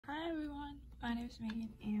My name is Megan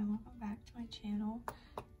and welcome back to my channel.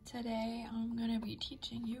 Today I'm going to be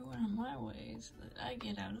teaching you one of my ways that I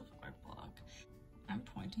get out of art block. I'm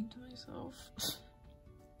pointing to myself.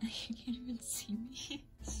 You can't even see me.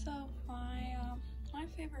 So my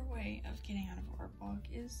favorite way of getting out of art block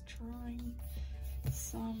is drawing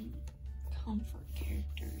some comfort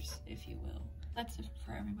characters, if you will. That's different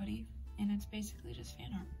for everybody, and it's basically just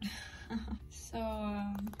fan art. So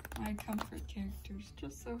my comfort characters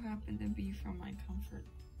just so happen to be from my comfort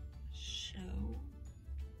show.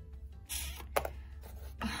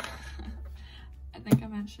 I think I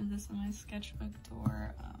mentioned this in my sketchbook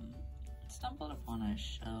tour. Stumbled upon a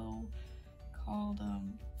show called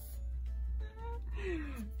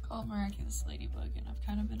Miraculous Ladybug, and I've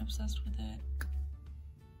kind of been obsessed with it.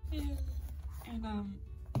 Yeah. And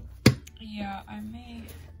yeah, I may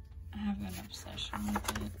have an obsession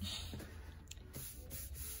with it.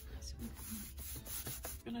 So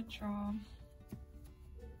I'm gonna draw.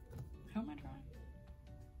 Who am I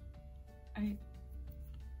drawing?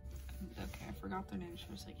 Okay, I forgot their names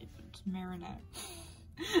for a second, but it's Marinette.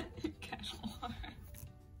 Casual.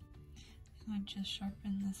 And I just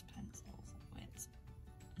sharpened this pencil so it's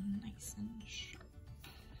nice and sharp.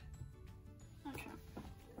 Okay.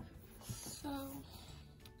 So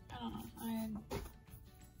I don't know.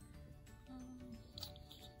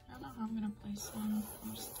 I don't know how I'm gonna place them.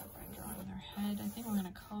 I'm just start by drawing their head. I think we're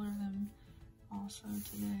gonna color them also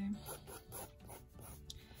today.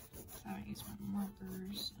 I haven't used my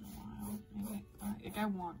markers in a while. Maybe I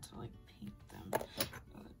want to like paint them, but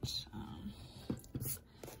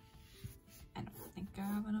I don't think I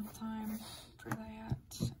have enough time for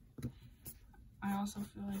that. I also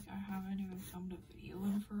feel like I haven't even filmed a video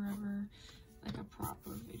in forever, like a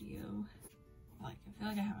proper video. Like I feel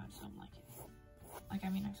like I haven't filmed like I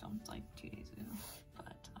mean I filmed like 2 days ago,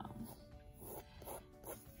 but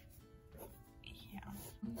yeah.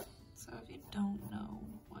 So if you don't know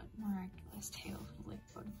what Miraculous Tales of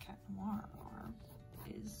Ladybug and Cat Noir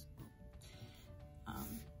is,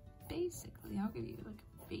 basically, I'll give you like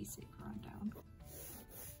a basic rundown.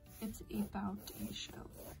 It's about a show.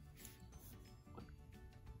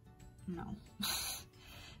 No.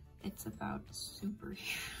 It's about superheroes.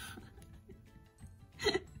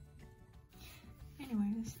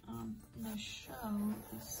 Anyways, the show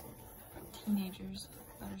is teenagers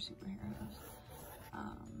that are superheroes.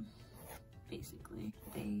 Basically,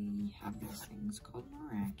 they have these things called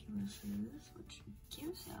miraculouses, which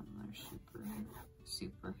gives them their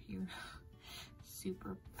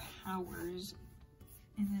superpowers.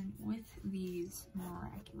 And then with these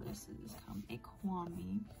miraculouses come a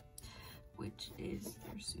Kwame, which is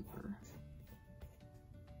their super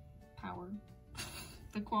power.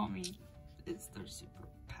 The Kwame is their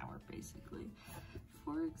superpower, basically.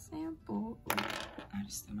 For example, I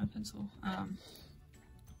just threw my pencil.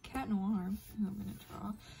 Cat Noir, who I'm gonna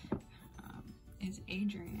draw, is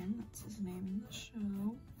Adrian. That's his name in the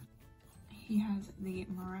show. He has the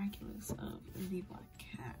miraculous of the black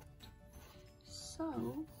cat.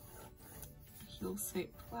 So he'll say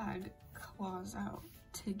Plague claws out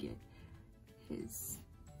to get his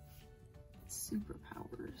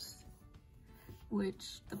superpowers,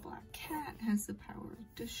 which the black cat has the power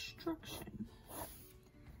of destruction,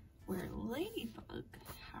 where Ladybug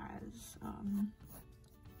has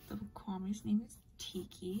the Kwame's name is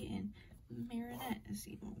Tiki, and Marinette is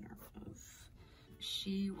the owner of.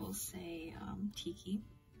 She will say Tiki.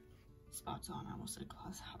 Spots on, I almost said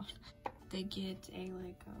claws out. They get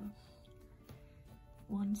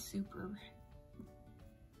one super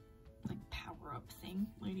power up thing.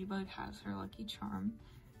 Ladybug has her lucky charm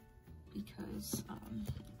because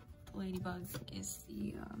the Ladybug is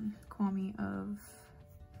the Kwame of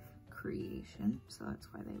creation, so that's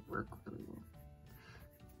why they work really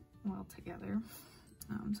well together.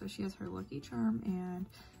 So she has her lucky charm, and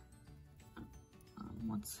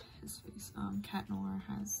what's his face? Cat Noir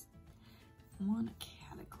has one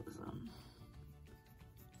cataclysm,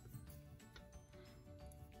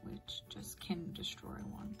 which just can destroy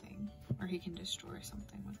one thing, or he can destroy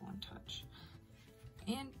something with one touch.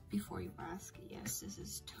 And before you ask, yes, this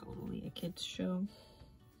is totally a kid's show,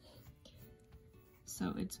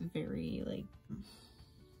 so it's very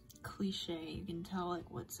cliche. You can tell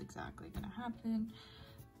what's exactly gonna happen,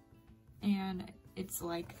 and it's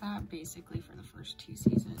like that basically for the first 2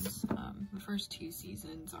 seasons. The first 2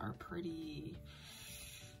 seasons are pretty,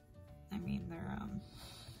 I mean, they're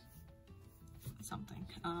something,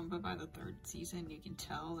 but by the 3rd season you can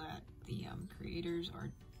tell that the creators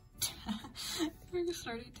are they're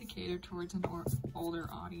starting to cater towards an older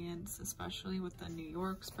audience, especially with the New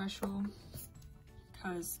York special,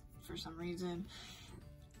 because for some reason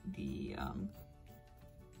the the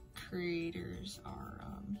creators are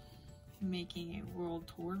making a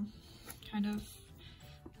world tour, kind of.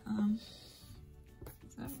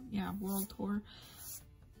 So yeah, world tour,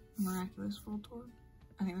 miraculous world tour.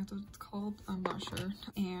 I think that's what it's called. I'm not sure.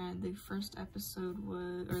 And the first episode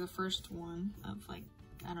was, or the first one of like,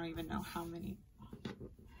 I don't even know how many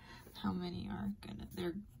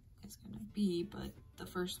are it's gonna be, but the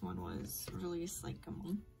first one was released like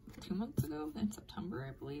 2 months ago in September,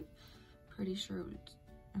 I believe. I'm pretty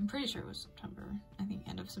sure it was September. I think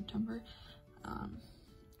end of September.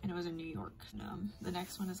 And it was in New York. The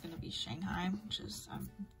next one is gonna be Shanghai, which is I'm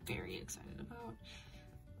very excited about.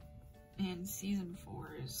 And season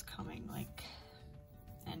 4 is coming like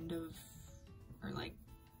end of, or like,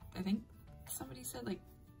 I think somebody said like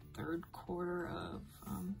 3rd quarter of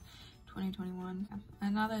 2021.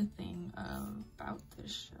 Another thing about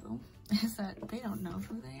this show is that they don't know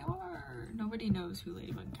who they are. Nobody knows who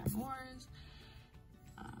Ladybug and Cat Noir is.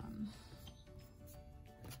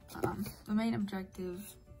 The main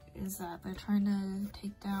objective is that they're trying to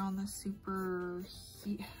take down the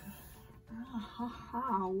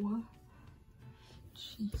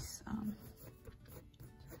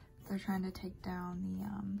they're trying to take down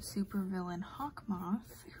the supervillain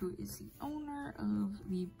Hawkmoth, who is the owner of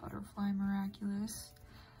the Butterfly Miraculous.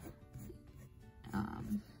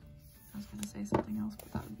 I was gonna say something else,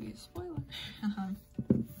 but that would be a spoiler.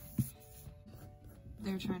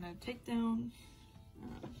 They're trying to take down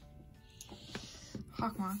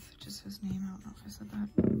Hawkmoth, which is his name. I don't know if I said that.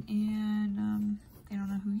 And they don't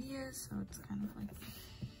know who he is, so it's kind of like,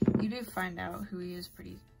 you do find out who he is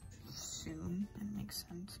pretty soon, and it makes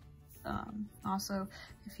sense. Also,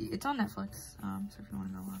 it's on Netflix, so if you want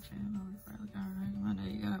to go watch it, I recommend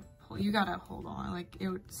it. You gotta hold on, like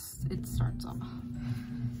it starts off.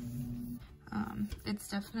 It's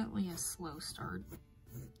definitely a slow start,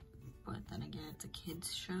 but then again, it's a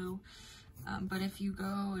kids show. But if you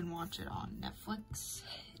go and watch it on Netflix,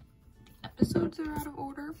 the episodes are out of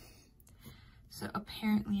order. So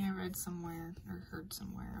apparently, I read somewhere or heard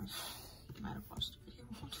somewhere, I might have watched a video.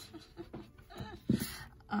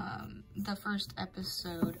 The first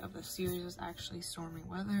episode of the series was actually Stormy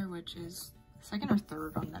Weather, which is 2nd or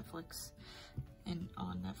 3rd on Netflix.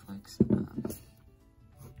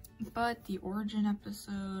 But the origin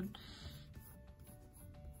episode,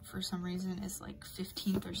 for some reason, is like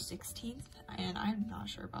 15th or 16th, and I'm not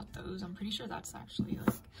sure about those. I'm pretty sure that's actually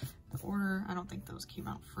like the order. I don't think those came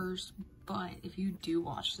out first, but if you do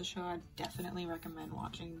watch the show, I definitely recommend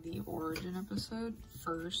watching the origin episode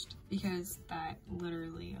first, because that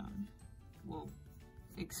literally will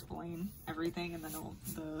explain everything, and then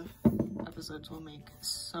the episodes will make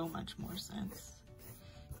so much more sense.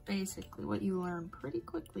 Basically, what you learn pretty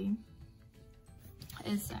quickly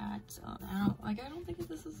is that, I don't think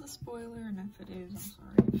this is a spoiler, and if it is, I'm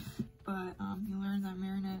sorry, but you learn that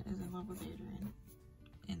Marinette is in love with Adrian.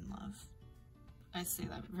 In love. I say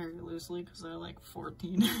that very loosely because they're like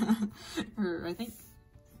 14, or I think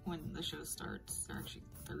when the show starts, they're actually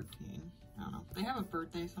 13. I don't know. They have a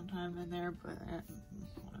birthday sometime in there, but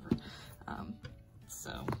whatever.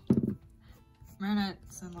 So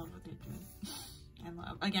Marinette's in love with Adrian. In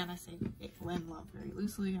love. Again, I say in love very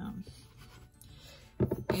loosely.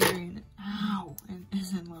 Adrian,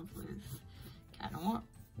 is in love with Cat Noir.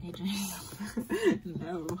 Adrian,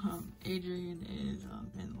 no, Adrian is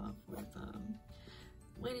in love with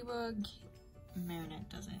Ladybug.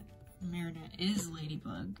 Marinette is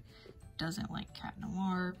Ladybug, doesn't like Cat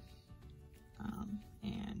Noir,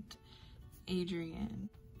 and Adrian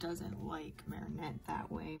doesn't like Marinette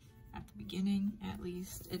that way at the beginning, at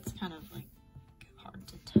least. It's kind of like hard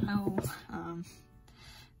to tell,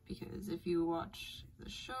 because if you watch the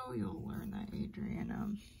show, you'll learn that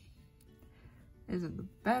Adrian isn't the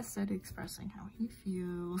best at expressing how he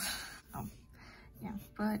feels. Yeah,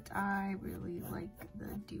 but I really like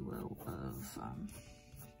the duo of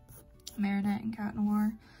Marinette and Cat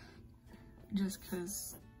Noir, just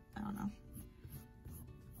because, I don't know,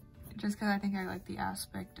 just because I think I like the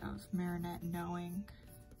aspect of Marinette knowing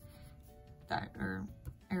that, or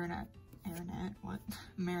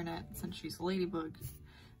Marinette, since she's Ladybug,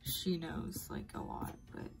 she knows like a lot,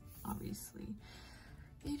 but obviously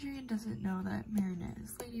Adrian doesn't know that Marinette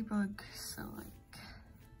is Ladybug, so like,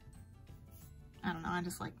 I don't know, I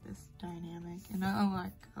just like this dynamic, and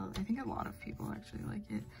I think a lot of people actually like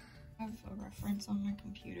it. I have a reference on my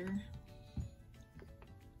computer,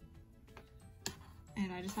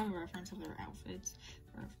 and I just have a reference of their outfits,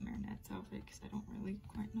 or of Marinette's outfit, because I don't really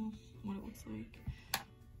quite know what it looks like.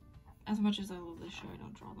 As much as I love this show, I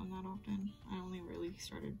don't draw them that often. I only really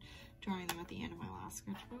started drawing them at the end of my last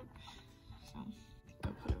sketchbook, so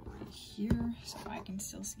I'll put it right here so I can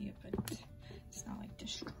still see it, but it's not like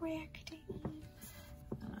distracting.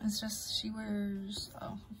 It's just she wears,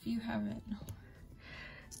 oh, if you haven't,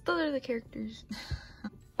 those are the characters.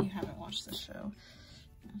 You haven't watched the show.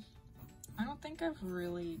 I don't think I've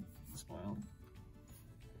really spoiled.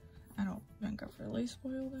 I don't think I've really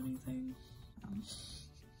spoiled anything. I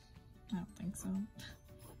don't think so.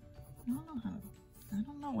 I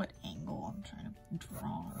don't know what angle I'm trying to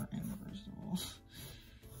draw her in, first of all.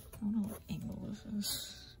 I don't know what angle this is.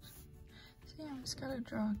 So yeah, I just gotta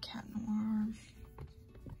draw a cat noir.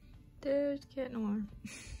 There's cat noir.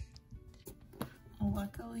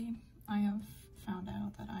 Luckily, I have found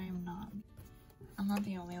out that I'm not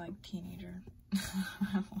the only like teenager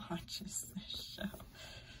that watches this show.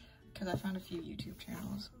 Because I found a few YouTube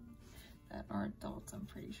channels that are adults, I'm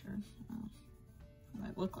pretty sure. They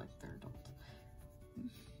look like they're adults.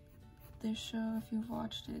 This show, if you've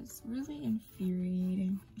watched it, it's really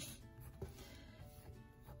infuriating.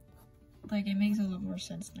 Like, it makes a lot more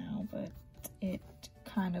sense now, but it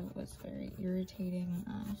kind of was very irritating.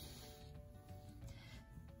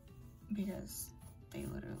 Because they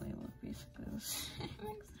literally look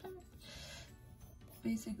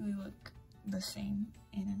basically look the same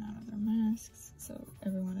in and out of their masks. So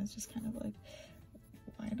everyone is just kind of like,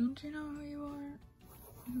 why don't you know who you are?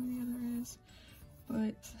 Who the other is?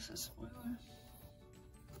 But this is a spoiler.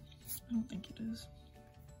 I don't think it is.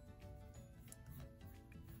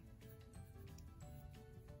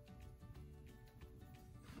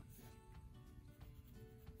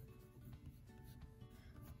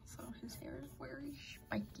 So his hair is very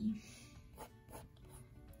spiky.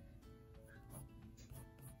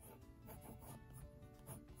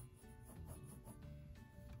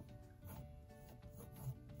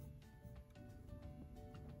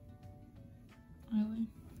 Really?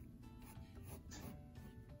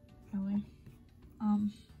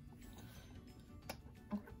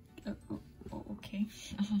 Okay.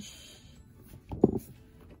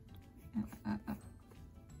 I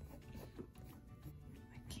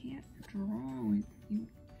can't draw with you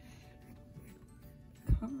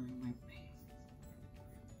covering my face.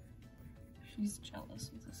 She's jealous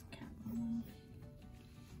of this camera.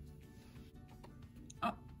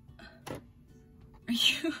 Oh. Are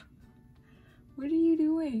you? What are you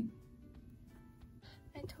doing?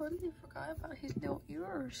 I totally forgot about his little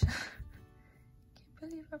ears. Can't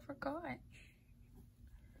believe I forgot.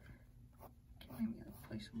 Can maybe like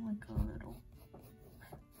place him like a little.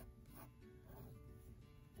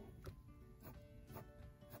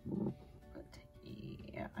 But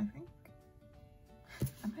yeah, I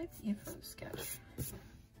might be a photo sketch. I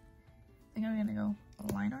think I'm gonna go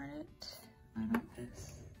line art it. Line art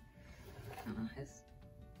this. His.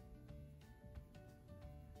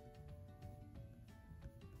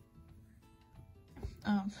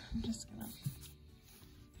 I'm just gonna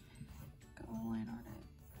go line art it,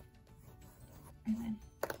 and then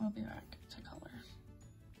we'll be back to color.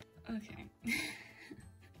 Okay.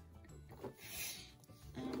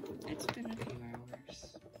 It's been a few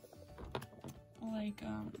hours. Like,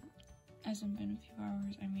 hasn't been a few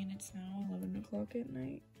hours. I mean, it's now 11 o'clock at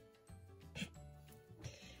night.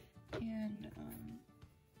 And,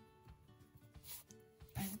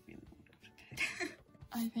 I really want to go to bed.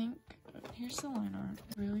 I think, here's the line art.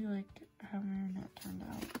 I really like how Marinette turned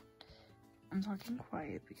out. I'm talking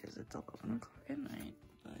quiet because it's 11 o'clock at night,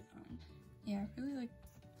 but, yeah, I really like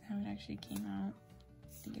how it actually came out.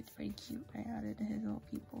 I think it's pretty cute. I added his little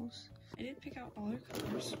pupils. I did pick out all their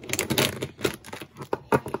colors.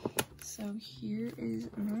 So here is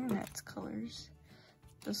Marinette's colors.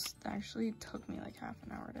 This actually took me like half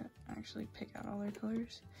an hour to actually pick out all their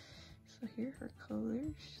colors. So here are her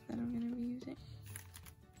colors that I'm going to be using.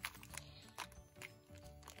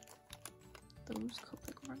 Those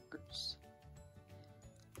Copic markers.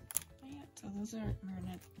 Oh yeah, so those are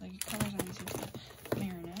Marinette, like colors I'm using for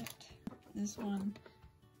Marinette. This one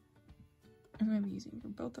I'm going to be using for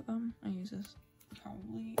both of them. I use this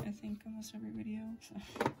probably, I think, almost every video. So.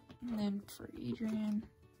 And then for Adrian,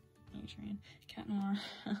 Cat Noir.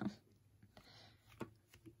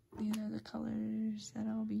 These are the colors that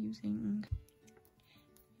I'll be using.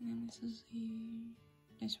 And then this is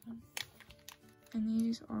this one. And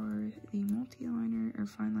these are the multi-liner or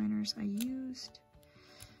fine liners I used.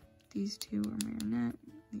 These two are Marinette.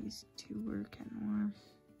 These two were Cat Noir.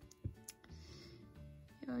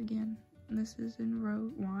 Yeah, again, this is in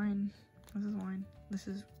wine. This is wine. This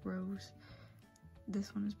is rose.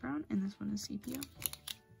 This one is brown, and this one is sepia.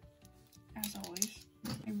 As always,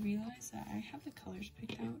 I realized that I have the colors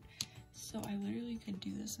picked out, so I literally could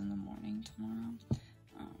do this in the morning tomorrow,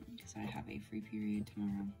 because I have a free period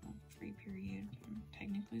tomorrow. Well, free period. I'm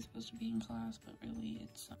technically supposed to be in class, but really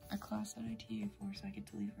it's a class that I TA for, so I get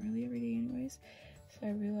to leave early every day anyways. So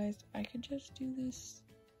I realized I could just do this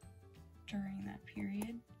during that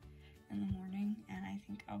period in the morning, and I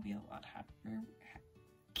think I'll be a lot happier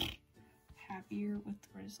with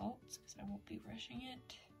the results because I won't be rushing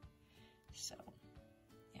it. So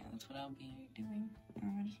yeah, that's what I'll be doing.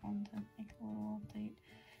 I just wanted to make a little update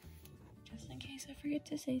just in case I forget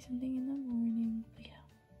to say something in the morning. But yeah,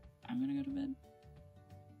 I'm gonna go to bed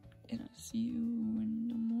and I'll see you in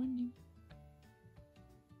the morning.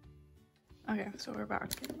 Okay, so we're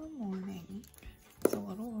back in the morning. It's a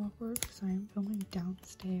little awkward because I am filming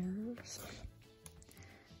downstairs.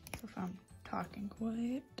 So if I'm talking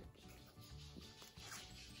quiet,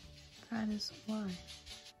 that is why.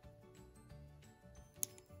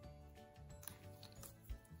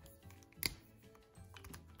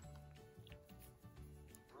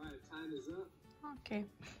 Alright, time is up. Okay.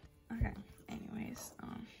 Okay. Anyways,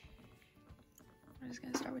 we're just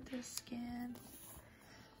gonna start with this skin.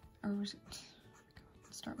 Or we're just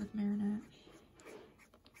start with marinette.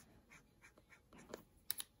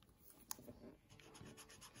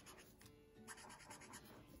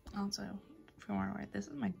 Also, if you want to write, this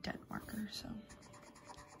is my dead marker, so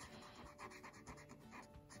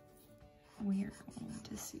we are going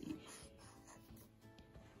to see.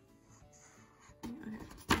 Okay,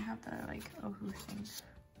 I have the like Ohu thing.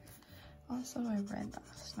 Also, I read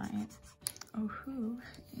last night Ohu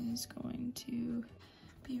is going to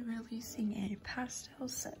be releasing a pastel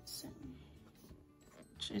set soon.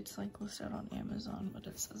 It's like listed on Amazon, but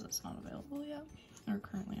it says it's not available yet, or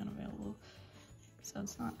currently unavailable. So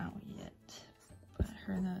it's not out yet, but I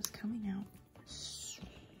heard that it's coming out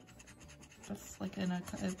just like in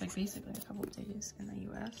like basically a couple of days in the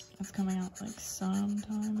US. It's coming out like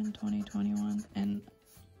sometime in 2021 in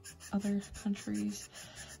other countries.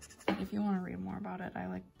 Like if you want to read more about it, I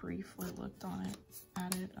like briefly looked on it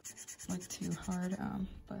at it, like too hard,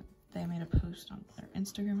 but they made a post on their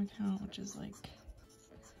Instagram account, which is like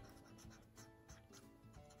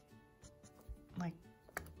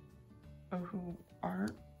Ohu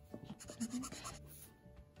art, I think.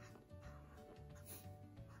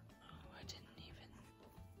 Oh, I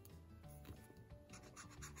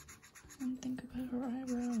didn't think about her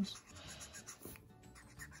eyebrows.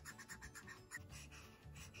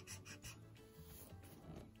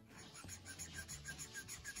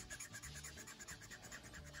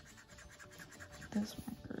 This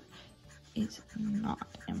marker is not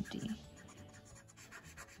empty.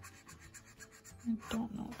 I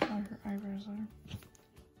don't know how her eyebrows are.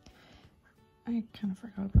 I kind of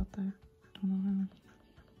forgot about that. Don't know how.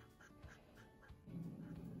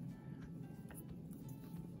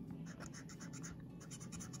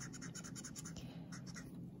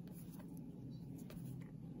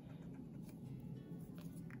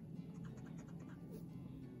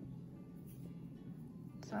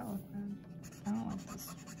 Does that look bad? I don't like this.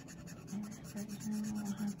 Right here, a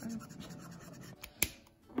little eyebrow.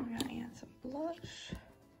 We're gonna add some blush.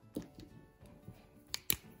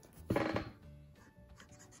 I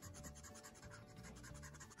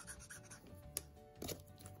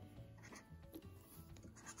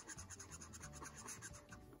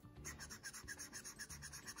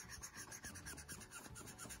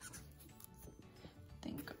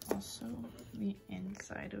think also the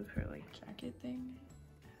inside of her like jacket thing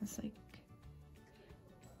has like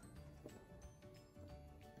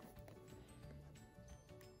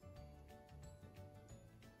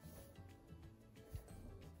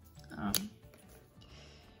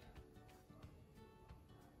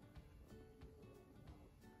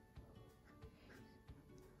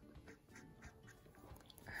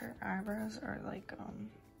her eyebrows are like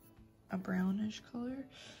a brownish color,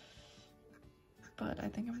 but I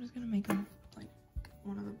think I'm just gonna make them like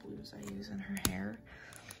one of the blues I use in her hair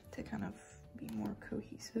to kind of be more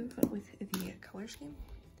cohesive with the color scheme.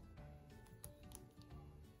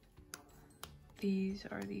 These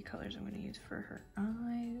are the colors I'm going to use for her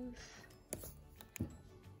eyes.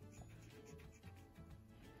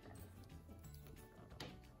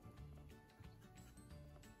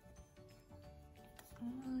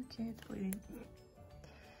 Okay, it's bleeding.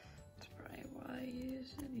 That's probably why I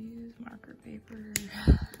should use marker paper.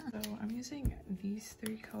 So I'm using these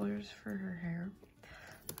three colors for her hair.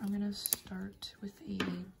 I'm going to start with a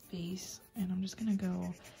base, and I'm just going to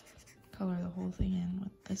go color the whole thing in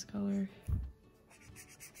with this color.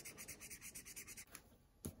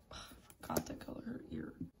 Forgot to color her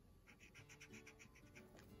ear.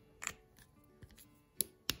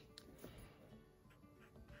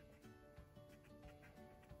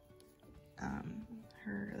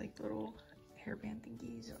 Her like little hairband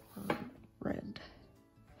thingies are red.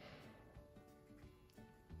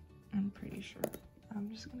 I'm pretty sure. I'm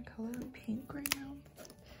just gonna color them pink right now,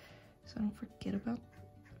 so I don't forget about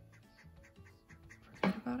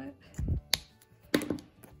it.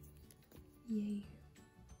 Yay.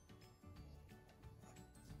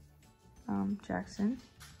 Jackson.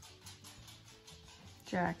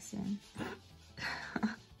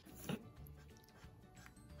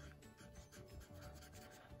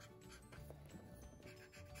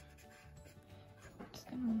 Just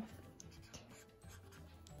gonna.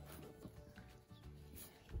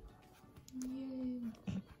 Yay.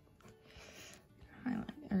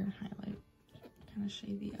 Highlight. Kind of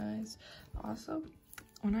shade the eyes. Also,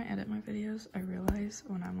 when I edit my videos, I realize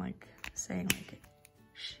when I'm like saying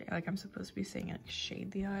like I'm supposed to be saying like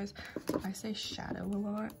shade the eyes, I say shadow a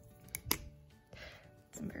lot.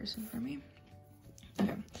 It's embarrassing for me.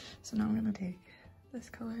 Okay, so now I'm gonna take this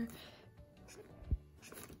color.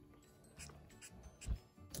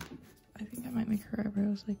 I think I might make her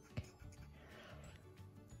eyebrows like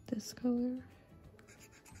this color.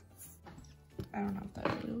 I don't know if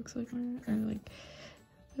that really looks like her, or like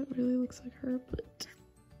that really looks like her, but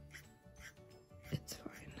it's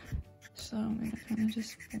fine. So I'm gonna kind of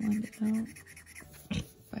just blend it out.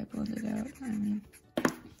 By blend it out, I mean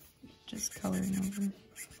just coloring over.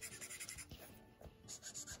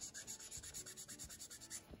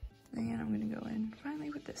 Then I'm gonna go in finally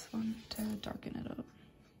with this one to darken it up.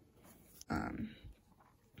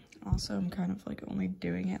 Also, I'm kind of like only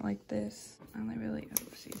doing it like this. I only really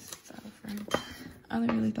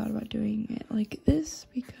thought about doing it like this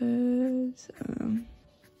because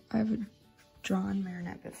I've drawn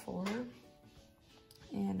marionette before,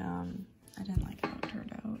 and I didn't like how it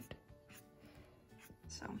turned out.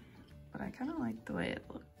 So, but I kind of like the way it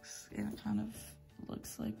looks, and it kind of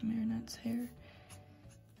looks like Marinette's hair.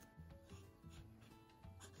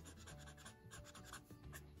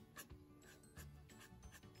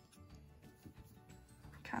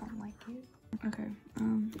 Kind of like it. Okay,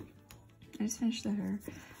 I just finished the hair,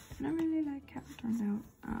 and I really like how it turned out.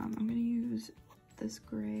 I'm gonna use this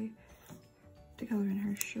gray to color in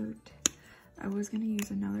her shirt. I was gonna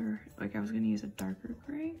use a darker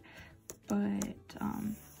gray, but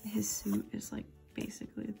his suit is like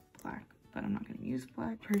basically black, but I'm not gonna use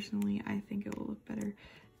black. Personally, I think it will look better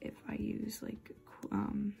if I use like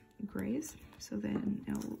grays, so then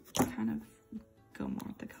it'll kind of go more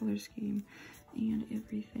with the color scheme and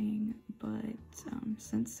everything. But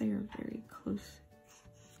since they are very close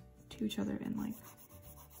to each other and like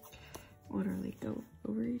literally go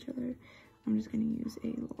over each other, I'm just gonna use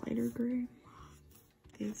a lighter gray,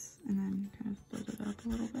 this, and then kind of build it up a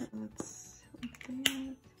little bit. That's like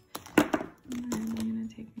that. And then I'm gonna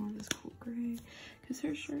take more of this cool gray because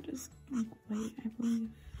her shirt is like white, I believe,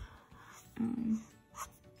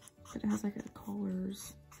 but it has like the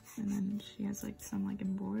collars, and then she has like some like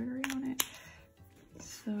embroidery on it.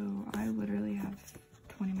 So I literally have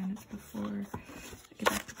 20 minutes before I get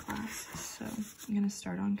back to class, so I'm gonna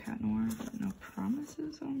start on Cat Noir, but no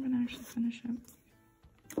promises I'm gonna actually finish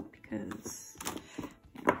it, because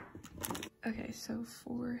yeah. Okay, so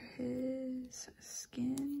for his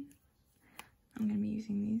skin, I'm gonna be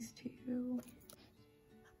using these two.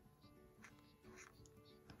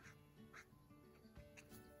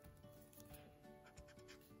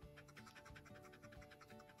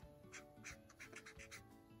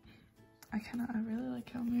 I really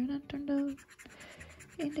like how Marinette turned out,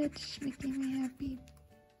 and it's making me happy.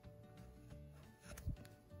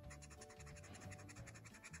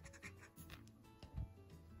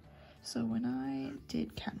 So when I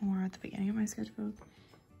did Cat Noir at the beginning of my sketchbook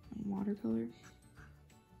on watercolor,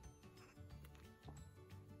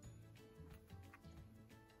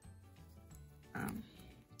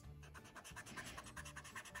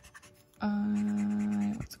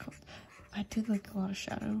 what's it called? I did like a lot of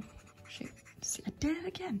shadow shape. See, I did it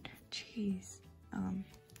again. Jeez.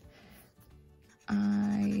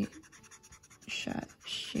 I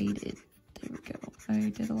shaded. There we go. I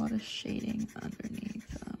did a lot of shading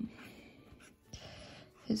underneath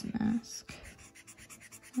his mask.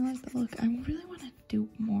 I like the look. I really want to do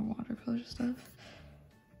more watercolor stuff,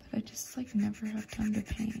 but I just like never have time to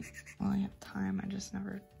paint. Well, I have time, I just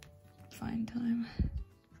never find time.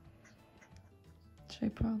 Which I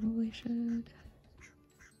probably should.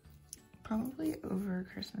 Probably over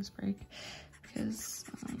Christmas break, because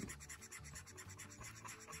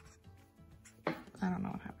I don't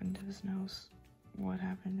know what happened to his nose.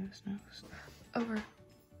 Over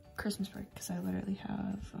Christmas break, because I literally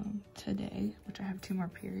have today, which I have 2 more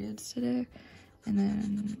periods today, And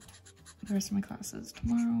then the rest of my classes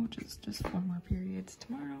tomorrow, which is just 4 more periods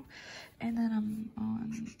tomorrow. And then I'm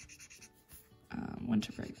on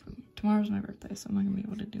winter break. Tomorrow's my birthday, so I'm not gonna be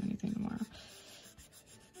able to do anything tomorrow.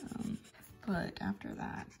 But after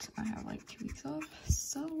that, I have like 2 weeks off,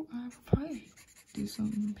 so I will probably do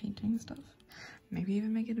some painting stuff. Maybe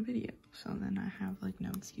even make it a video, so then I have like no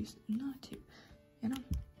excuse not to, you know?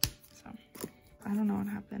 So, I don't know what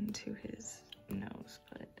happened to his nose,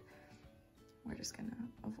 but we're just gonna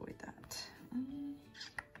avoid that.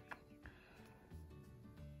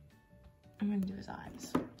 I'm gonna do his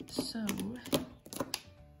eyes. So,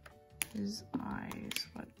 his eyes,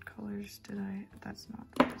 what colors did I, that's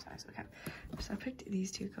not his eyes, okay. So I picked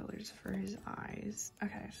these 2 colors for his eyes.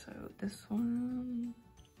 Okay, so this one,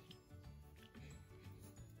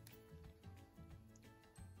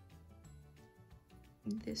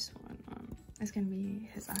 is gonna be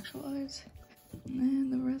his actual eyes. And then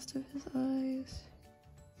the rest of his eyes.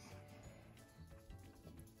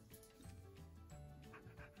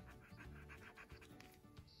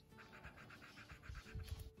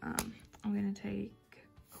 I'm gonna take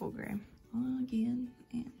cool gray again,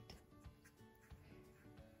 and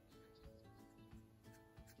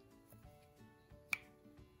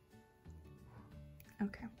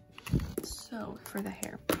okay. So for the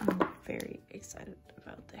hair, I'm very excited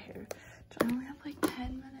about the hair. I only have like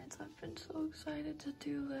 10 minutes. I've been so excited to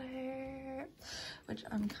do the hair, which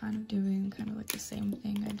I'm kind of doing kind of like the same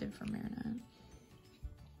thing I did for Marina.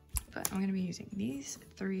 But I'm gonna be using these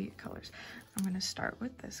 3 colors. I'm gonna start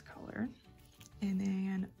with this color and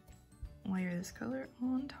then layer this color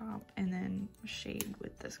on top and then shade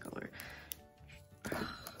with this color.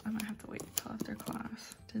 I might have to wait until after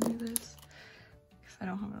class to do this because I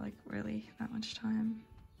don't have like really that much time.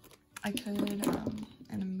 I could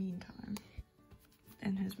in the meantime,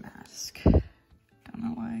 in his mask. Don't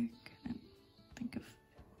know why I couldn't think of.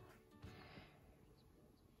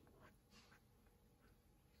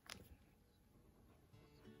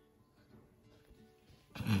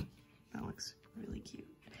 That looks really cute.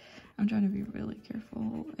 I'm trying to be really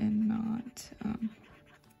careful and not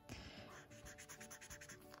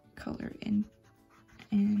color in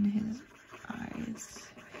his eyes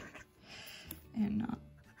and not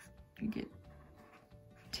get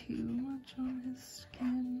too much on his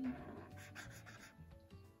skin.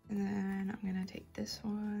 And then I'm gonna take this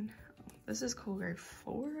one. This is color grade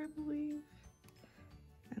 4, I believe,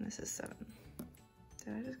 and this is 7.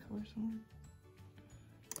 Did I just color someone?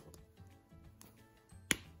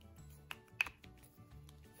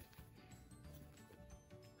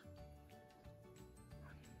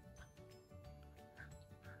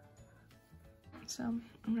 So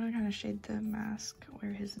I'm gonna kind of shade the mask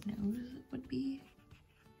where his nose would be.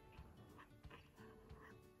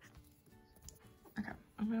 Okay,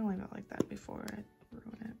 I'm gonna leave it like that before I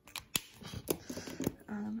ruin it.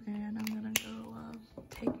 And I'm gonna go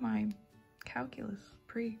take my calculus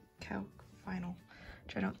pre-calc final,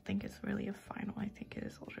 which I don't think is really a final. I think it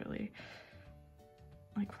is literally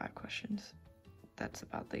like 5 questions. That's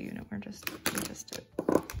about the unit we just did.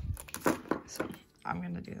 So I'm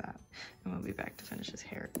gonna do that, and we'll be back to finish his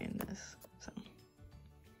hair in this. So,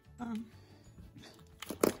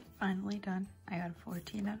 finally done. I got a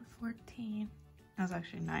 14 out of 14. That was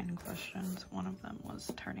actually 9 questions. One of them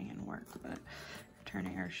was turning in work, but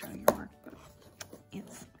turning or showing your work, but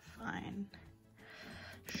it's fine.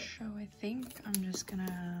 So I think I'm just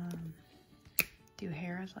gonna do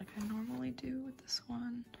hairs like I normally do with this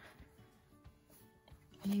one.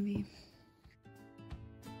 Maybe.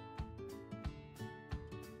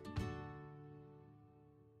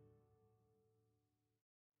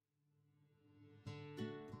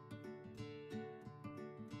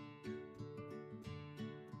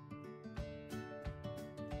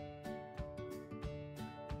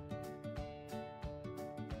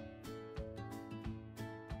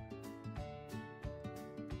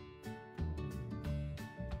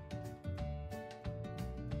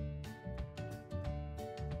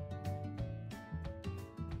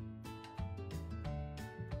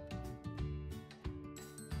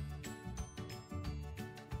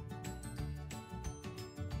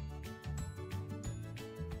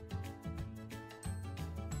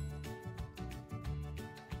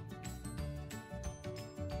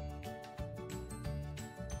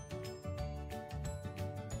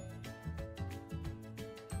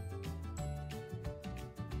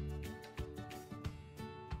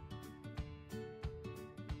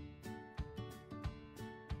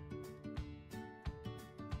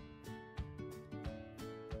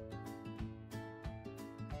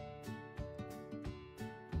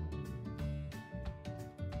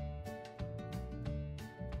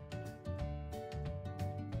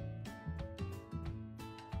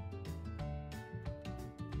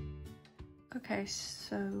 Okay,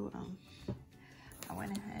 so I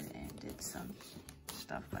went ahead and did some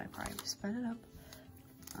stuff, but I probably sped it up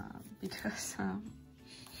because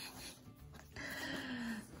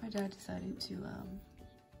my dad decided to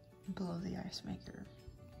blow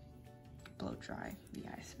dry the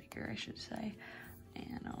ice maker, I should say,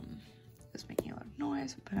 and it was making a lot of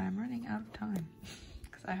noise, but I'm running out of time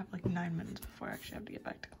because I have like 9 minutes before I actually have to get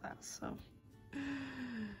back to class, so.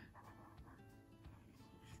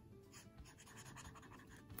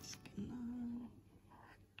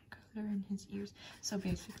 Color in his ears. So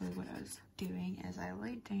basically what I was doing is I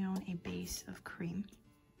laid down a base of cream,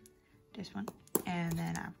 this one, and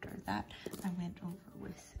then after that I went over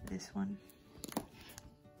with this one,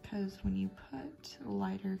 because when you put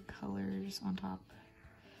lighter colors on top,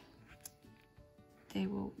 they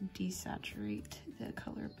will desaturate the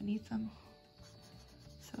color beneath them.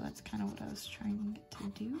 So that's kind of what I was trying to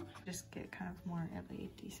do. Just get kind of more of a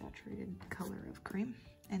desaturated color of cream.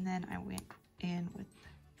 And then I went in with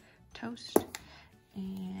toast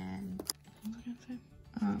and what did I say?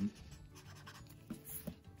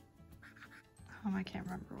 I can't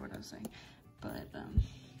remember what I was saying, but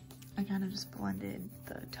I kind of just blended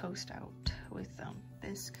the toast out with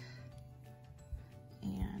bisque,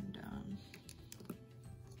 and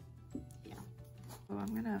yeah. So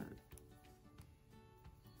I'm gonna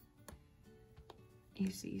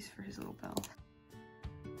use these for his little bell.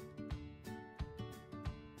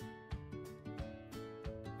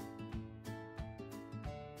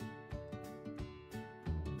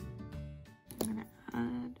 I'm gonna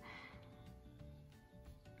add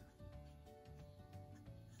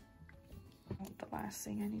the last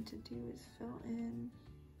thing I need to do is fill in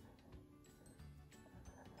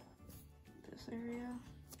this area.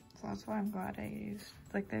 So that's why I'm glad I used,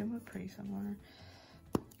 like, they look pretty similar,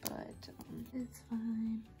 but it's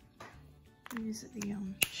fine. I use the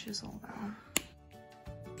chisel now.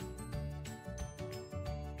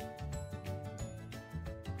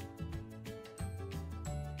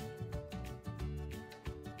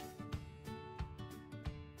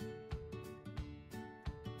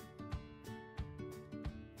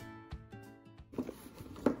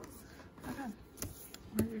 Okay,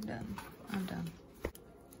 we're done. I'm done.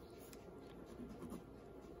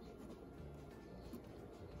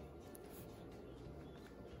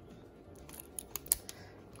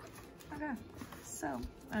 Okay, so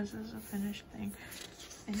this is a finished thing,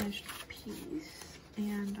 finished piece,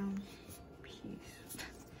 and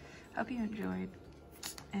hope you enjoyed,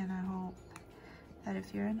 and I hope that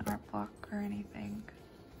if you're in art block or anything,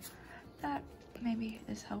 that maybe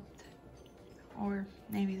this helped, or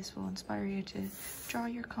maybe this will inspire you to draw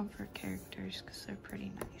your comfort characters, because they're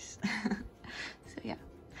pretty nice. So yeah,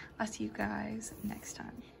 I'll see you guys next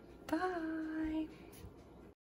time. Bye!